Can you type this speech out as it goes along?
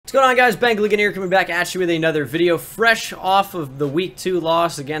What's going on, guys? Bengal King here, coming back at you with another video, fresh off of the Week 2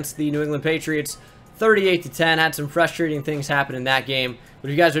 loss against the New England Patriots, 38-10. Had some frustrating things happen in that game. But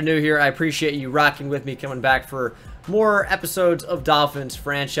if you guys are new here, I appreciate you rocking with me, coming back for more episodes of Dolphins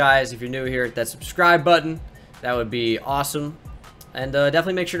franchise. If you're new here, hit that subscribe button. That would be awesome. And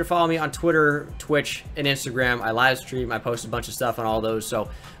definitely make sure to follow me on Twitter, Twitch, and Instagram. I live stream. I post a bunch of stuff on all those, so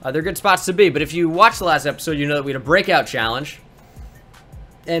they're good spots to be. But if you watched the last episode, you know that we had a breakout challenge,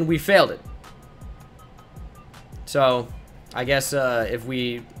 and we failed it. So I guess if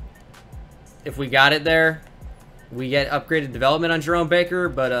we got it there, we get upgraded development on Jerome Baker,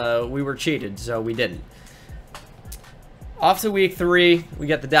 but we were cheated, so we didn't. Off to Week 3, we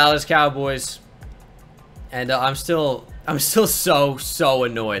got the Dallas Cowboys, and I'm still so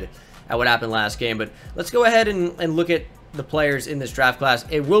annoyed at what happened last game. But let's go ahead and look at the players in this draft class.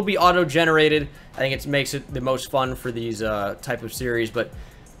 It will be auto-generated. I think it makes it the most fun for these type of series. But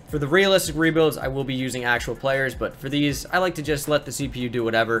for the realistic rebuilds, I will be using actual players. But for these, I like to just let the CPU do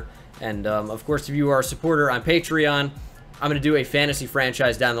whatever. And of course, if you are a supporter on Patreon, I'm going to do a fantasy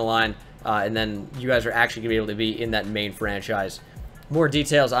franchise down the line. And then you guys are actually going to be able to be in that main franchise. More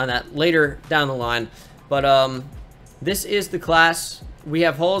details on that later down the line. But this is the class. We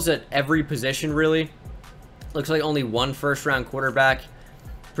have holes at every position, really. Looks like only one first-round quarterback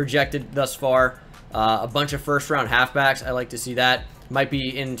projected thus far. A bunch of first-round halfbacks. I like to see that. Might be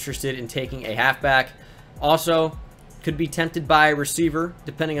interested in taking a halfback. Also, could be tempted by a receiver,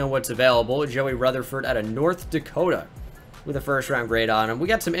 depending on what's available. Joey Rutherford out of North Dakota with a first-round grade on him. We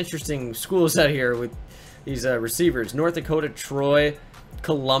got some interesting schools out here with these receivers. North Dakota, Troy,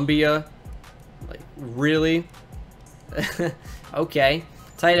 Columbia. Like, really? Okay.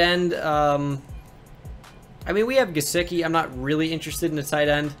 Tight end. I mean, we have Gesicki. I'm not really interested in a tight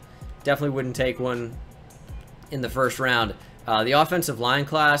end. Definitely wouldn't take one in the first round. The offensive line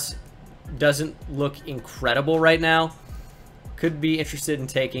class doesn't look incredible right now. Could be interested in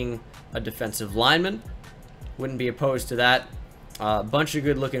taking a defensive lineman. Wouldn't be opposed to that. A bunch of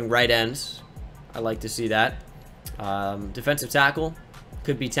good-looking right ends. I like to see that. Defensive tackle.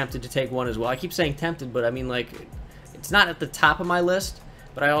 Could be tempted to take one as well. I keep saying tempted, but I mean, like, it's not at the top of my list,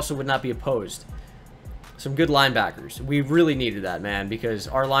 but I also would not be opposed. Some good linebackers. We really needed that, man, because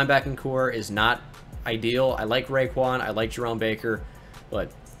our linebacking core is not ideal. I like Raekwon. I like Jerome Baker,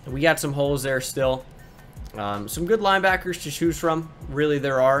 but we got some holes there still. Some good linebackers to choose from. Really,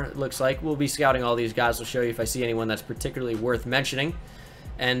 there are, it looks like. We'll be scouting all these guys. I'll show you if I see anyone that's particularly worth mentioning.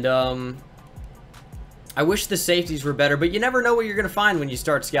 And I wish the safeties were better, but you never know what you're going to find when you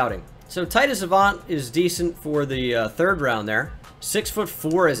start scouting. So Titus Avant is decent for the third round there.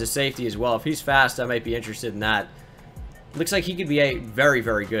 6'4" as a safety as well. If he's fast, I might be interested in that. Looks like he could be a very,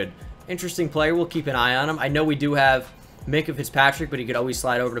 very good, interesting player. We'll keep an eye on him. I know we do have Minkah Fitzpatrick, but he could always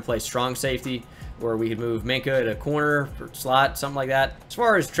slide over to play strong safety, or we could move Minkah to corner or slot, something like that. As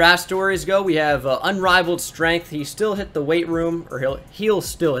far as draft stories go, we have unrivaled strength. He still hit the weight room, or he'll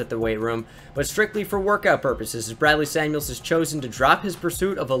still hit the weight room, but strictly for workout purposes, as Bradley Samuels has chosen to drop his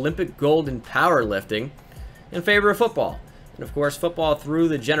pursuit of Olympic gold in powerlifting in favor of football. And of course, football through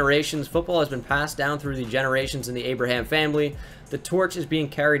the generations. Football has been passed down through the generations in the Abraham family. The torch is being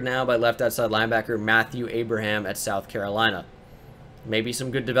carried now by left outside linebacker Matthew Abraham at South Carolina. Maybe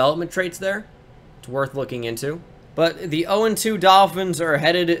some good development traits there. It's worth looking into. But the 0-2 Dolphins are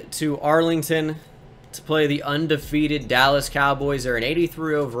headed to Arlington to play the undefeated Dallas Cowboys. They're an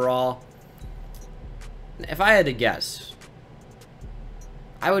 83 overall. If I had to guess,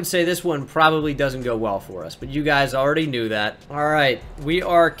 I would say this one probably doesn't go well for us, but you guys already knew that. All right, we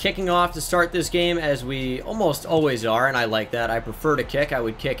are kicking off to start this game, as we almost always are, and I like that. I prefer to kick. I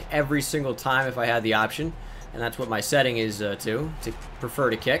would kick every single time if I had the option, and that's what my setting is to prefer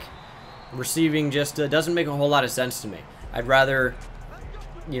to kick. Receiving just doesn't make a whole lot of sense to me. I'd rather,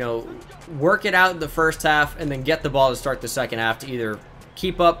 you know, work it out in the first half and then get the ball to start the second half to either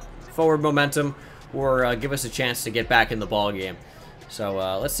keep up forward momentum or give us a chance to get back in the ball game.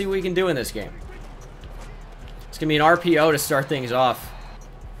 So let's see what we can do in this game. It's going to be an RPO to start things off.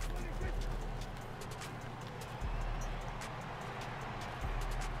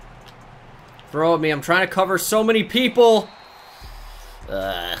 Throw at me. I'm trying to cover so many people.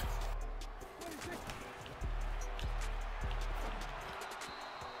 It's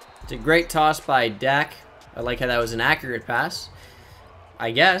a great toss by Dak. I like how that was an accurate pass.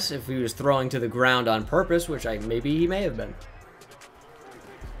 I guess if he was throwing to the ground on purpose, which maybe he may have been.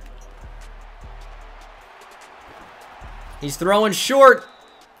 He's throwing short.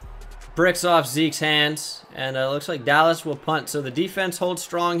 Bricks off Zeke's hands. And it looks like Dallas will punt. So the defense holds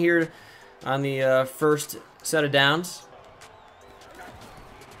strong here on the first set of downs.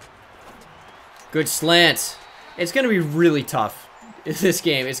 Good slant. It's going to be really tough. This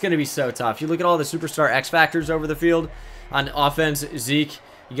game, it's going to be so tough. You look at all the superstar X factors over the field. On offense, Zeke,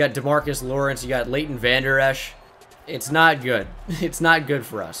 you got DeMarcus Lawrence, you got Leighton Vander Esch. It's not good. It's not good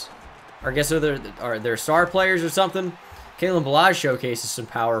for us. Or I guess are there star players or something? Kalen Ballage showcases some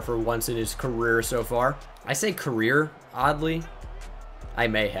power for once in his career so far. I say career, oddly. I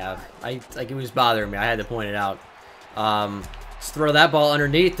may have. Like it was bothering me. I had to point it out. Let's throw that ball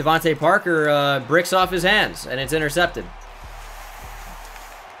underneath. Devontae Parker bricks off his hands, and it's intercepted.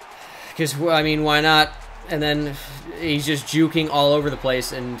 Because, I mean, why not? And then he's just juking all over the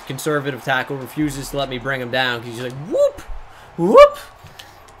place, and conservative tackle refuses to let me bring him down because he's like, whoop, whoop,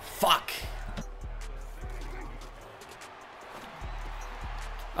 fuck.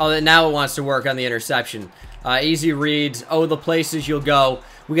 Oh, now it wants to work on the interception. Easy reads. Oh, the places you'll go.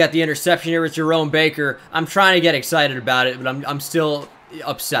 We got the interception here with Jerome Baker. I'm trying to get excited about it, but I'm still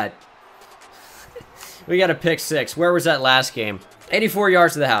upset. We got a pick 6. Where was that last game? 84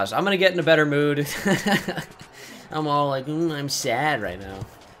 yards to the house. I'm going to get in a better mood. I'm all like, I'm sad right now.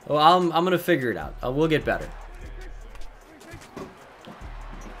 Well, I'm going to figure it out. We'll get better.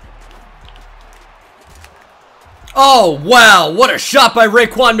 Oh, wow. What a shot by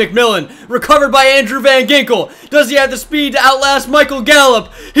Raekwon McMillan. Recovered by Andrew Van Ginkel. Does he have the speed to outlast Michael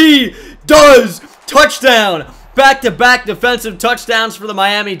Gallup? He does. Touchdown. Back-to-back defensive touchdowns for the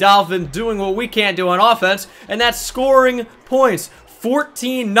Miami Dolphins, doing what we can't do on offense, and that's scoring points.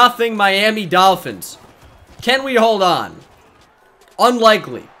 14-0 Miami Dolphins. Can we hold on?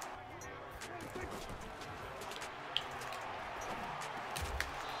 Unlikely.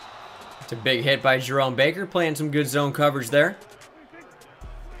 It's a big hit by Jerome Baker, playing some good zone coverage there.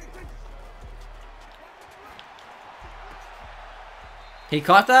 He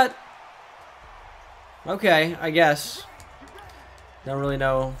caught that? Okay, I guess. Don't really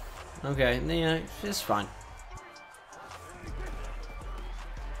know. Okay, yeah, it's fine.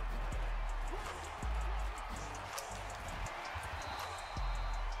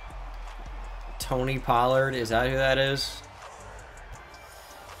 Tony Pollard, is that who that is?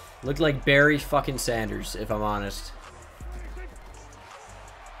 Looked like Barry fucking Sanders, if I'm honest.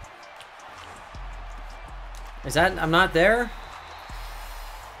 Is that, I'm not there?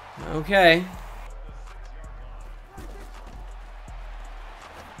 Okay.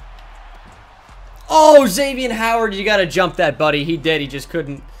 Oh, Xavier Howard, you got to jump that, buddy. He did. He just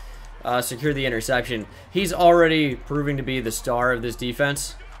couldn't secure the interception. He's already proving to be the star of this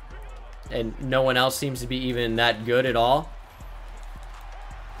defense. And no one else seems to be even that good at all.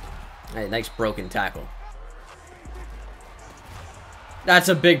 Hey, nice broken tackle. That's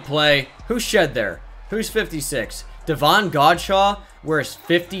a big play. Who's shed there? Who's 56? Devon Godshaw wears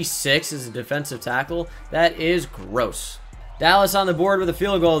 56 as a defensive tackle. That is gross. Dallas on the board with a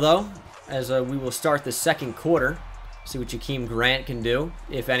field goal, though, as we will start the second quarter. See what Jakeem Grant can do,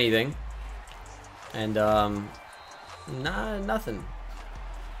 if anything. And, nothing.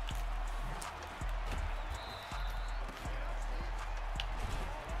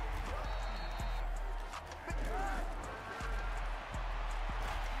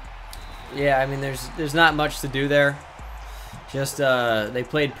 Yeah, I mean, there's not much to do there. Just, they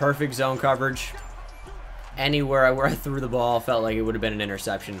played perfect zone coverage. Anywhere where I threw the ball felt like it would have been an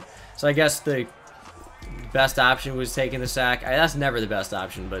interception. So I guess the best option was taking the sack. That's never the best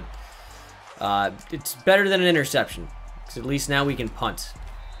option, but it's better than an interception. Because at least now we can punt.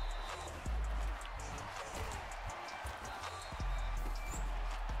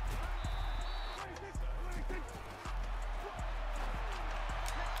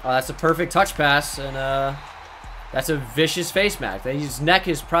 Oh, that's a perfect touch pass, and that's a vicious face mask. His neck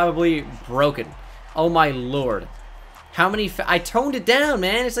is probably broken. Oh my lord. How many... I toned it down,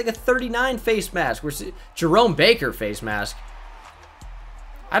 man. It's like a 39 face mask. Jerome Baker face mask.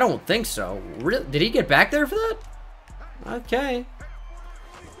 I don't think so. Really? Did he get back there for that? Okay.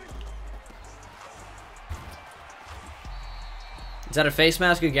 Is that a face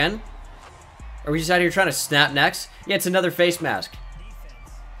mask again? Are we just out here trying to snap necks? Yeah, it's another face mask.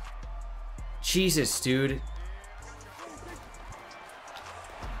 Jesus, dude.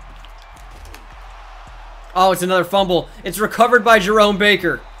 Oh, it's another fumble. It's recovered by Jerome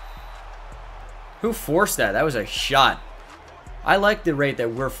Baker. Who forced that? That was a shot. I like the rate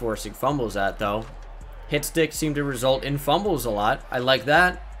that we're forcing fumbles at, though. Hit sticks seem to result in fumbles a lot. I like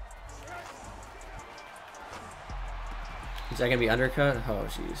that. Is that going to be undercut? Oh,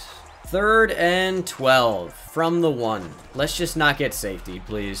 jeez. 3rd and 12 from the 1. Let's just not get safety,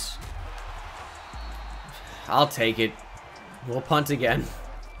 please. I'll take it. We'll punt again.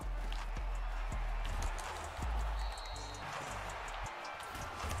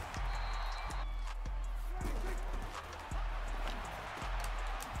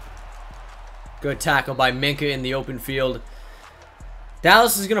 Good tackle by Minka in the open field.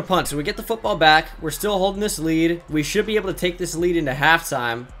 Dallas is going to punt, so we get the football back. We're still holding this lead. We should be able to take this lead into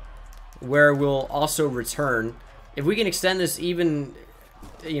halftime, where we'll also return. If we can extend this even,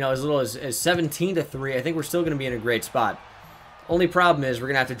 you know, as little as 17-3, I think we're still going to be in a great spot. Only problem is we're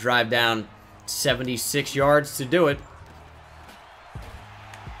going to have to drive down 76 yards to do it.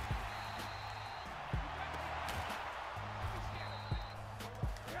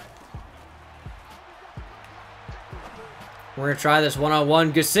 We're going to try this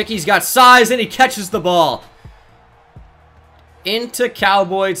one-on-one. Gesicki's got size, and he catches the ball. Into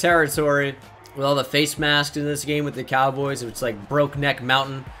Cowboy territory. With all the face masks in this game with the Cowboys, it's like Broke Neck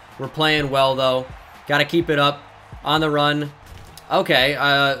Mountain. We're playing well, though. Got to keep it up. On the run. Okay.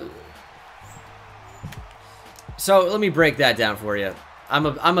 So, let me break that down for you.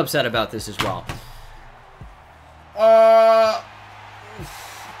 I'm upset about this as well.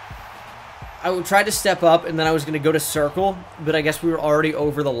 I tried to step up, and then I was going to go to circle, but I guess we were already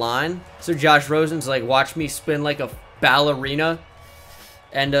over the line. So Josh Rosen's like, watch me spin like a ballerina.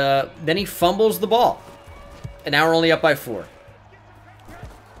 And then he fumbles the ball. And now we're only up by 4.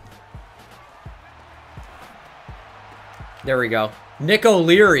 There we go. Nick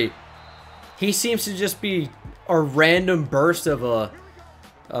O'Leary. He seems to just be a random burst of a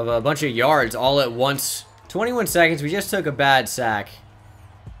bunch of yards all at once. 21 seconds. We just took a bad sack.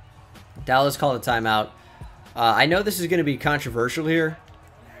 Dallas called a timeout. I know this is going to be controversial here.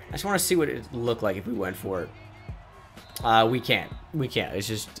 I just want to see what it would look like if we went for it. We can't. We can't. It's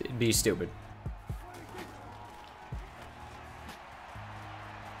just, it'd be stupid.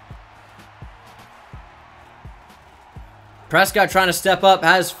 Prescott trying to step up.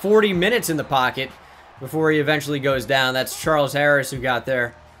 Has 40 minutes in the pocket before he eventually goes down. That's Charles Harris who got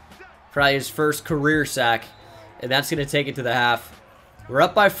there. Probably his first career sack. And that's going to take it to the half. We're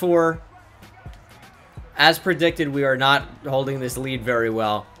up by 4. As predicted, we are not holding this lead very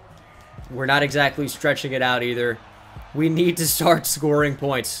well. We're not exactly stretching it out either. We need to start scoring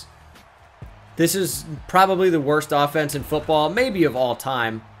points. This is probably the worst offense in football, maybe of all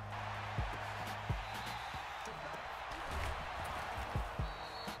time.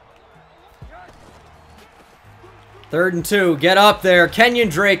 Third and 2. Get up there. Kenyon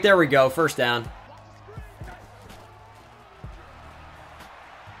Drake. There we go. First down.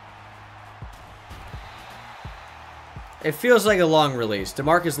 It feels like a long release.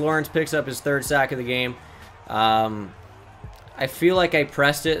 DeMarcus Lawrence picks up his 3rd sack of the game. I feel like I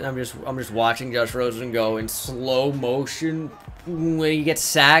pressed it, and I'm just watching Josh Rosen go in slow motion when he gets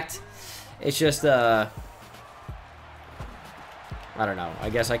sacked. It's just I don't know. I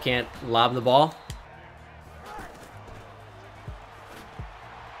guess I can't lob the ball.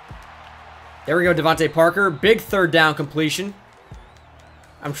 There we go, Devontae Parker. Big 3rd down completion.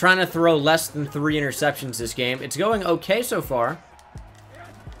 I'm trying to throw less than 3 interceptions this game. It's going okay so far.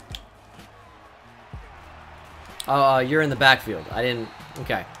 Oh, you're in the backfield. I didn't...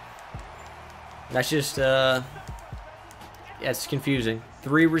 Okay. That's just, yeah, it's confusing.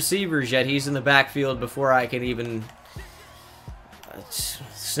 3 receivers, yet he's in the backfield before I can even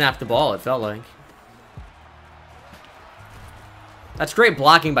snap the ball, it felt like. That's great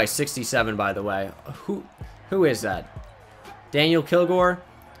blocking by 67, by the way. Who is that? Daniel Kilgore?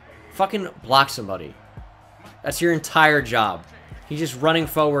 Fucking block somebody. That's your entire job. He's just running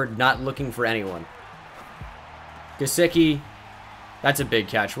forward, not looking for anyone. Gesicki, that's a big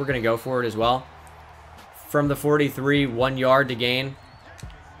catch. We're going to go for it as well. From the 43, 1 yard to gain.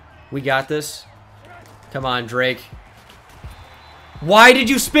 We got this. Come on, Drake. Why did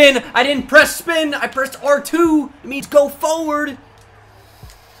you spin? I didn't press spin. I pressed R2. It means go forward.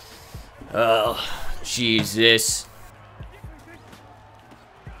 Oh, Jesus.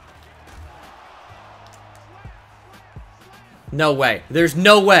 No way. There's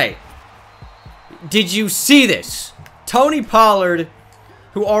no way. Did you see this? Tony Pollard,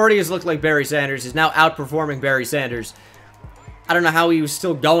 who already has looked like Barry Sanders, is now outperforming Barry Sanders. I don't know how he was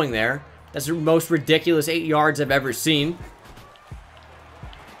still going there. That's the most ridiculous 8 yards I've ever seen.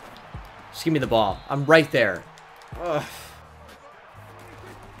 Just give me the ball. I'm right there. Ugh.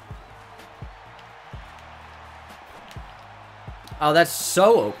 Oh, that's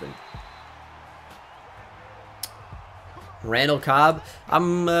so open. Randall Cobb.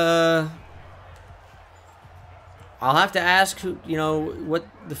 I'll have to ask, you know, what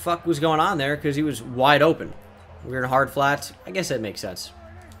the fuck was going on there, because he was wide open. We were in hard flats. I guess that makes sense.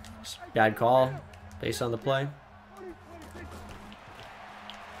 Just bad call based on the play.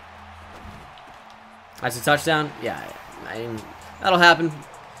 That's a touchdown? Yeah, that'll happen.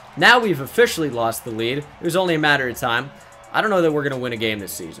 Now we've officially lost the lead. It was only a matter of time. I don't know that we're going to win a game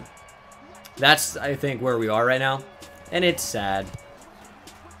this season. That's, I think, where we are right now. And it's sad.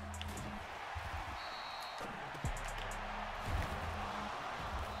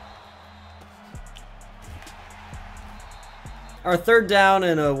 Our third down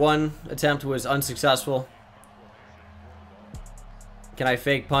in a 1 attempt was unsuccessful. Can I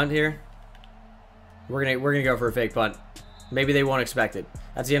fake punt here? We're gonna go for a fake punt. Maybe they won't expect it.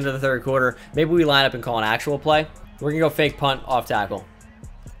 That's the end of the third quarter. Maybe we line up and call an actual play. We're gonna go fake punt off tackle.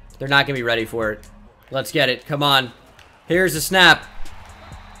 They're not gonna be ready for it. Let's get it. Come on. Here's the snap.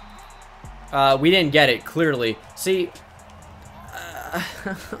 We didn't get it, clearly. See,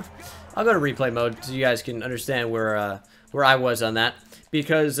 I'll go to replay mode so you guys can understand where I was on that.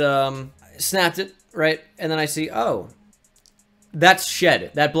 Because snapped it, right? And then I see, oh, that's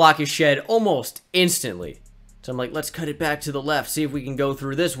shed. That block is shed almost instantly. So I'm like, let's cut it back to the left. See if we can go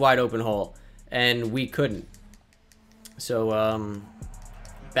through this wide open hole. And we couldn't. So,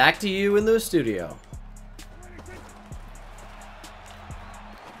 back to you in the studio.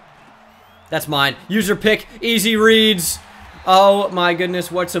 That's mine. User pick. Easy reads. Oh my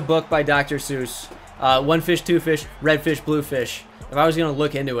goodness. What's a book by Dr. Seuss? One fish, two fish, red fish, blue fish. If I was going to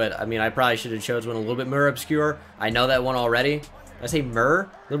look into it, I mean, I probably should have chosen one a little bit more obscure. I know that one already. Did I say mer?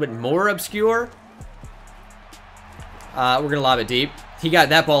 A little bit more obscure? We're going to lob it deep. He got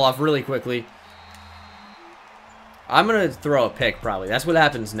that ball off really quickly. I'm going to throw a pick, probably. That's what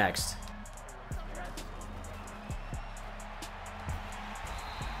happens next.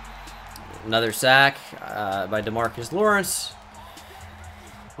 Another sack by DeMarcus Lawrence.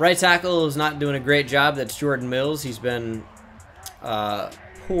 Right tackle is not doing a great job. That's Jordan Mills. He's been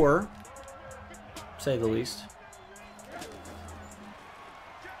poor, to say the least.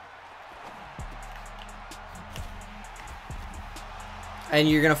 And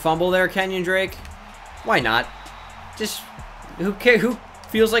you're going to fumble there, Kenyon Drake? Why not? Just, who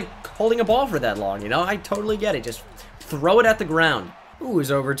feels like holding a ball for that long, you know? I totally get it. Just throw it at the ground. Ooh,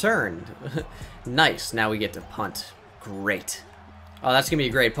 is overturned. Nice. Now we get to punt. Great. Oh, that's going to be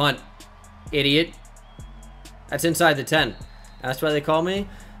a great punt. Idiot. That's inside the 10. That's why they call me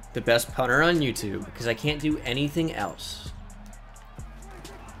the best punter on YouTube, because I can't do anything else.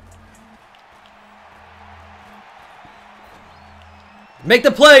 Make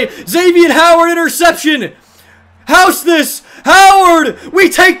the play! Xavier Howard interception! House this! Howard! We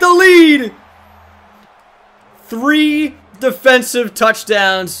take the lead! 3 defensive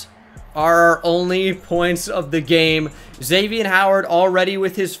touchdowns are our only points of the game. Xavier Howard already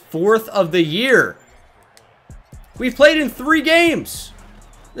with his 4th of the year. We've played in 3 games.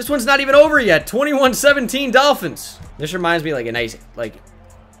 This one's not even over yet. 21-17 Dolphins. This reminds me like a nice, like,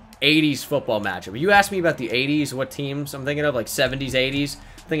 80s football matchup. You asked me about the 80s, what teams I'm thinking of, like 70s, 80s.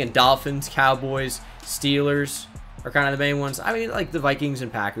 I'm thinking Dolphins, Cowboys, Steelers are kind of the main ones. I mean, like the Vikings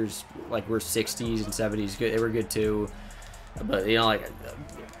and Packers, like, were 60s and 70s. Good, they were good too. But, you know, like,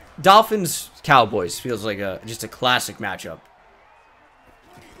 Dolphins, Cowboys feels like just a classic matchup.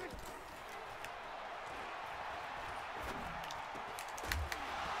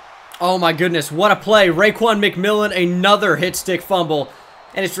 Oh my goodness, what a play. Raekwon McMillan, another hit stick fumble.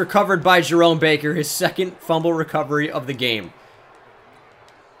 And it's recovered by Jerome Baker, his 2nd fumble recovery of the game.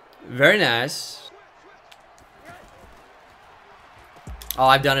 Very nice. Oh,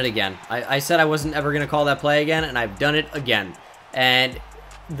 I've done it again. I said I wasn't ever going to call that play again, and I've done it again. And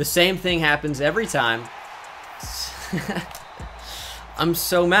the same thing happens every time. I'm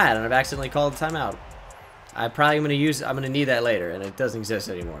so mad, and I've accidentally called a timeout. I'm going to need that later, and it doesn't exist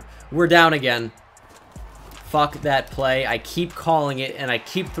anymore. We're down again. Fuck that play. I keep calling it, and I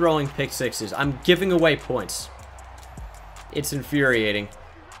keep throwing pick sixes. I'm giving away points. It's infuriating.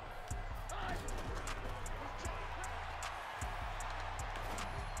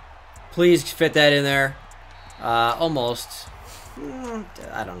 Please fit that in there. Almost.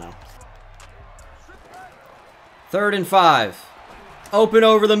 I don't know. 3rd and 5. Open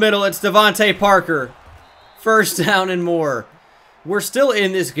over the middle. It's Devontae Parker. 1st down and more. We're still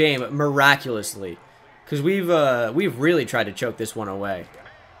in this game miraculously. Because we've really tried to choke this one away.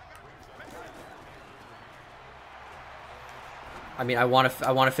 I mean, I want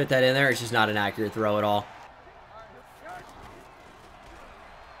to fit that in there. It's just not an accurate throw at all.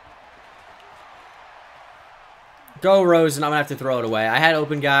 Go Rosen. I'm gonna have to throw it away. I had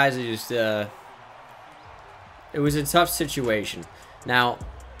open guys. It was a tough situation. Now,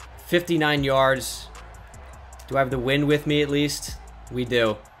 59 yards. Do I have the wind with me at least? We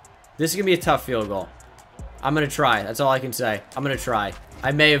do. This is gonna be a tough field goal. I'm going to try. That's all I can say. I'm going to try.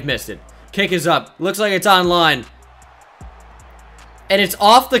 I may have missed it. Kick is up. Looks like it's online. And it's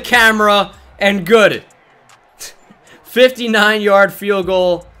off the camera and good. 59-yard field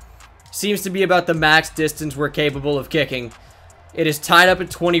goal. seems to be about the max distance we're capable of kicking. It is tied up at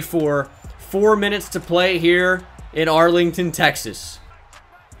 24. 4 minutes to play here in Arlington, Texas.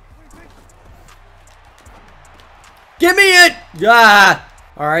 Give me it! Ah!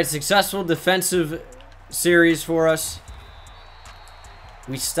 Alright, successful defensive series for us.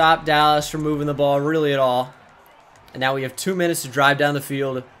 We stopped Dallas from moving the ball really at all. And now we have 2 minutes to drive down the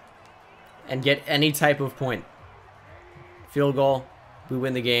field and get any type of point. Field goal, we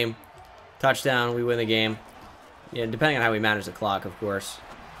win the game. Touchdown, we win the game. Yeah, depending on how we manage the clock, of course.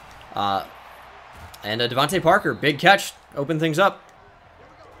 And Devontae Parker, big catch, open things up.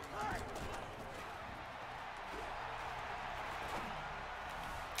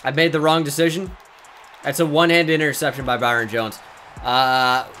 I made the wrong decision. That's a one-handed interception by Byron Jones.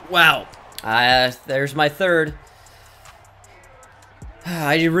 Wow. There's my third.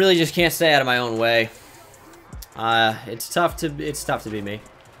 I really just can't stay out of my own way. It's tough to be me.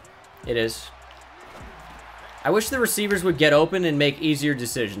 It is. I wish the receivers would get open and make easier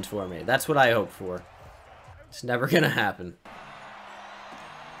decisions for me. That's what I hope for. It's never gonna happen.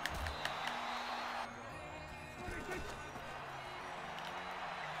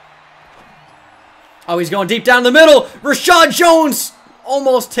 Oh, he's going deep down the middle. Rashad Jones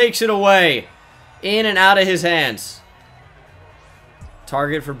almost takes it away. In and out of his hands.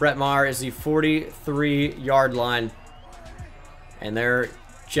 Target for Brett Maher is the 43-yard line. And they're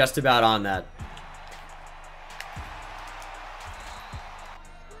just about on that.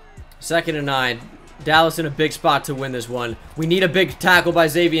 2nd and 9. Dallas in a big spot to win this one. We need a big tackle by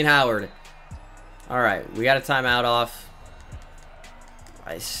Xavier Howard. Alright, we got a timeout off.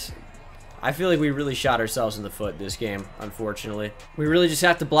 I feel like we really shot ourselves in the foot this game, unfortunately. We really just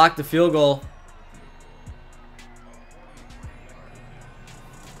have to block the field goal.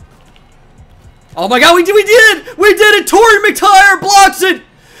 Oh my god, we did it! We did it! Torrey McTyer blocks it!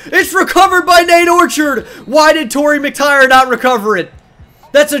 It's recovered by Nate Orchard! Why did Torrey McTyer not recover it?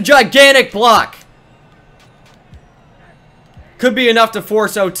 That's a gigantic block. Could be enough to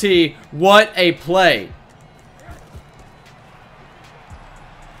force OT. What a play.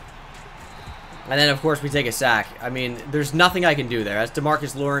 And then, of course, we take a sack. I mean, there's nothing I can do there. That's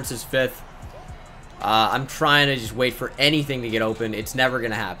DeMarcus Lawrence's 5th. I'm trying to just wait for anything to get open. It's never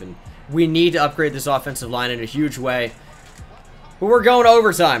going to happen. We need to upgrade this offensive line in a huge way. But we're going to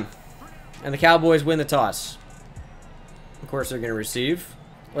overtime. And the Cowboys win the toss. Of course, they're going to receive.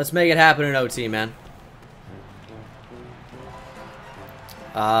 Let's make it happen in OT, man.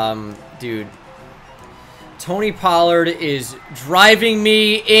 Dude. Tony Pollard is driving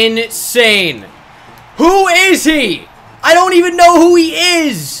me insane. Who is he? I don't even know who he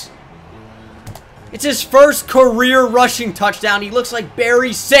is. It's his first career rushing touchdown. He looks like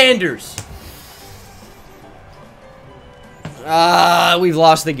Barry Sanders. We've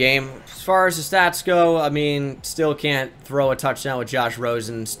lost the game. As far as the stats go, I mean, still can't throw a touchdown with Josh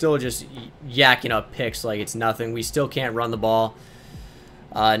Rosen. Still just yakking up picks like it's nothing. We still can't run the ball.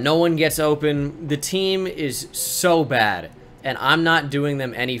 No one gets open. The team is so bad, and I'm not doing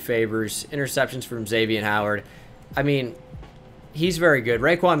them any favors. Interceptions from Xavier Howard. I mean, he's very good.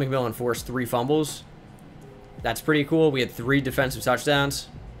 Raekwon McMillan forced 3 fumbles. That's pretty cool. We had 3 defensive touchdowns,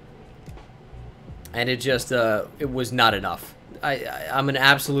 and it just it was not enough. I'm an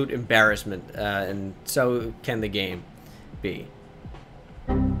absolute embarrassment, and so can the game be.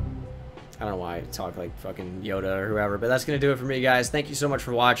 I don't know why I talk like fucking Yoda or whoever, but that's going to do it for me, guys. Thank you so much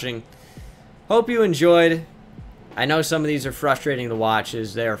for watching. Hope you enjoyed. I know some of these are frustrating to watch,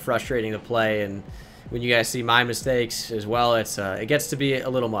 as they are frustrating to play, and when you guys see my mistakes as well, it gets to be a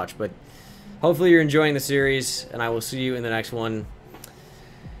little much, but hopefully you're enjoying the series, and I will see you in the next one.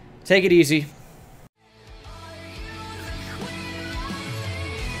 Take it easy.